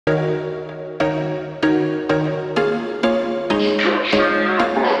There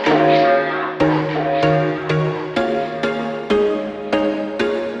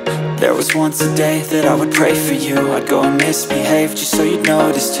was once a day that I would pray for you. I'd go and misbehave just so you'd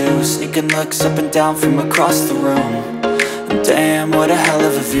notice too. Sneaking looks up and down from across the room. And damn, what a hell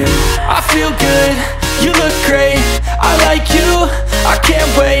of a view. I feel good, you look great, I like you, I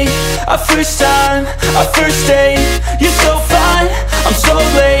can't wait. A first time, a first date. You're so fine, I'm so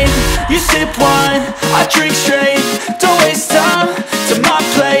late. You sip wine, I drink straight. Don't waste time to my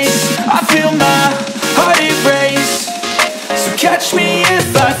place. I feel my heart erase. So catch me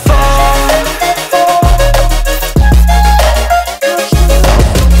if I fall.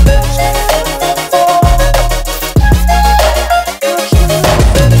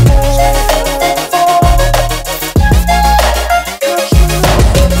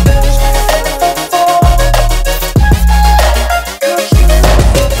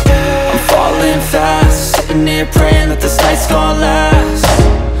 Praying that this night's gonna last.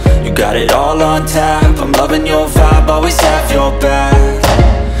 You got it all on tap, I'm loving your vibe, always have your back.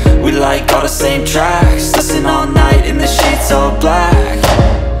 We like all the same tracks, listen all night in the sheets all black.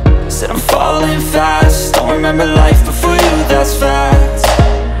 Said I'm falling fast, don't remember life before you, that's fact.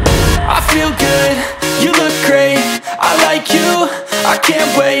 I feel good, you look great, I like you, I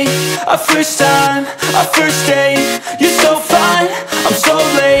can't wait. A first time, a first date. You're so fine, I'm so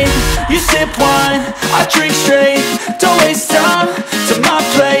late. You sip wine, I drink straight. Don't waste time to my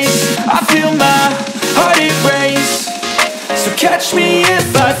place. I feel my heart erase. So catch me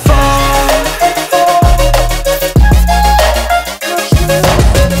if I fall.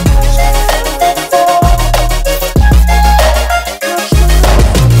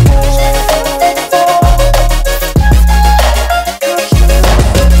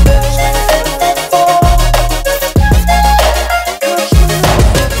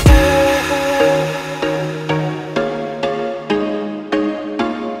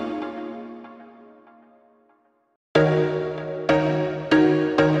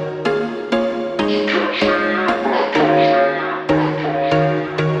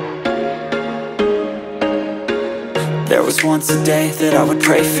 There was once a day that I would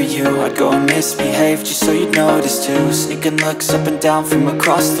pray for you. I'd go and misbehave just so you'd notice too. Sneaking looks up and down from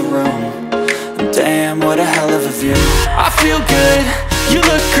across the room. And damn, what a hell of a view. I feel good, you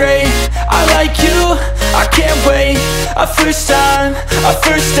look great, I like you, I can't wait. A first time, a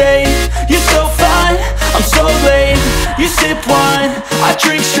first date. You're so fine, I'm so late. You sip wine, I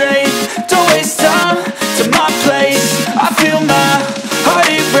drink straight. Don't waste time to my place. I feel my heart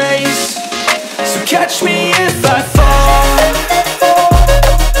erase. So catch me if I fall.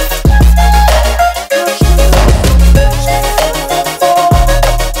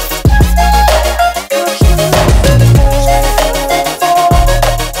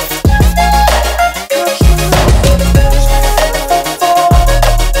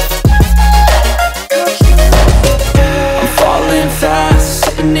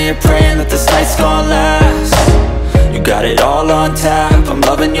 Praying that this night's gonna last. You got it all on tap, I'm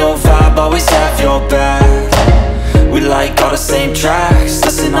loving your vibe, always have your back. We like all the same tracks,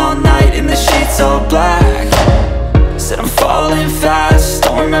 listen all night in the sheets all black. Said I'm falling fast,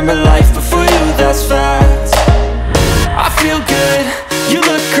 don't remember life before you, that's fact. I feel good, you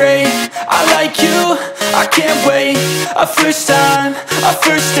look great, I like you, I can't wait. A first time, a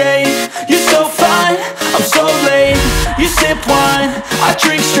first date. You're so fine, I'm so late. You sip wine, I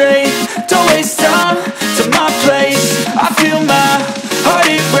drink straight. Don't waste time to my place. I feel my heart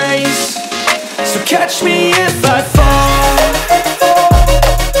erase. So catch me if I fall.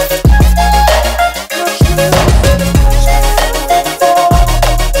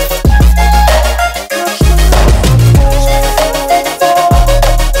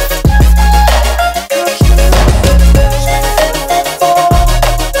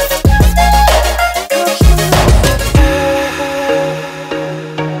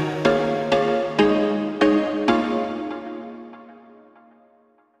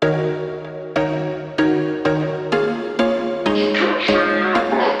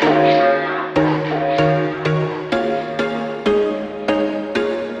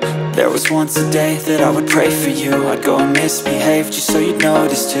 There was once a day that I would pray for you. I'd go and misbehave just so you'd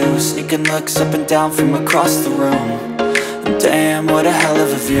notice too. Sneaking looks up and down from across the room. And damn, what a hell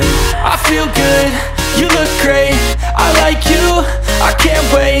of a view. I feel good, you look great, I like you, I can't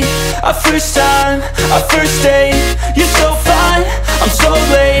wait. A first time, a first date. You're so fine, I'm so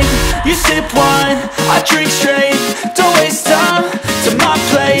late. You sip wine, I drink straight. Don't waste time to my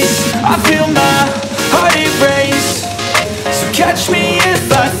place. I feel my heart erase. So catch me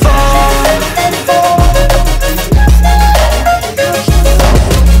if I fall.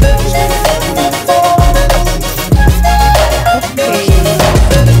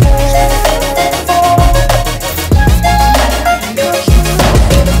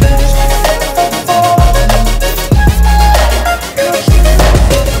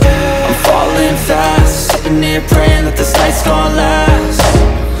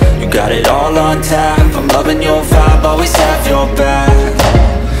 tap, I'm loving your vibe, always have your back.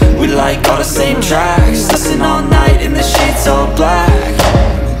 We like all the same tracks, listen all night in the sheets all black.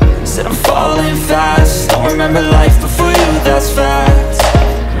 Said I'm falling fast, don't remember life before you, that's fact.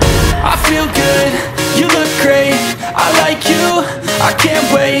 I feel good, you look great, I like you, I can't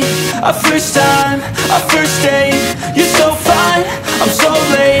wait. A first time, a first date, you're so fine, I'm so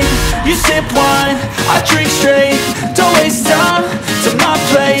late. You sip wine, I drink straight, don't waste time to my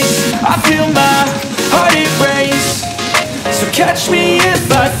place. I feel my heart erase, so catch me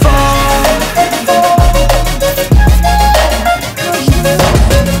if I fall.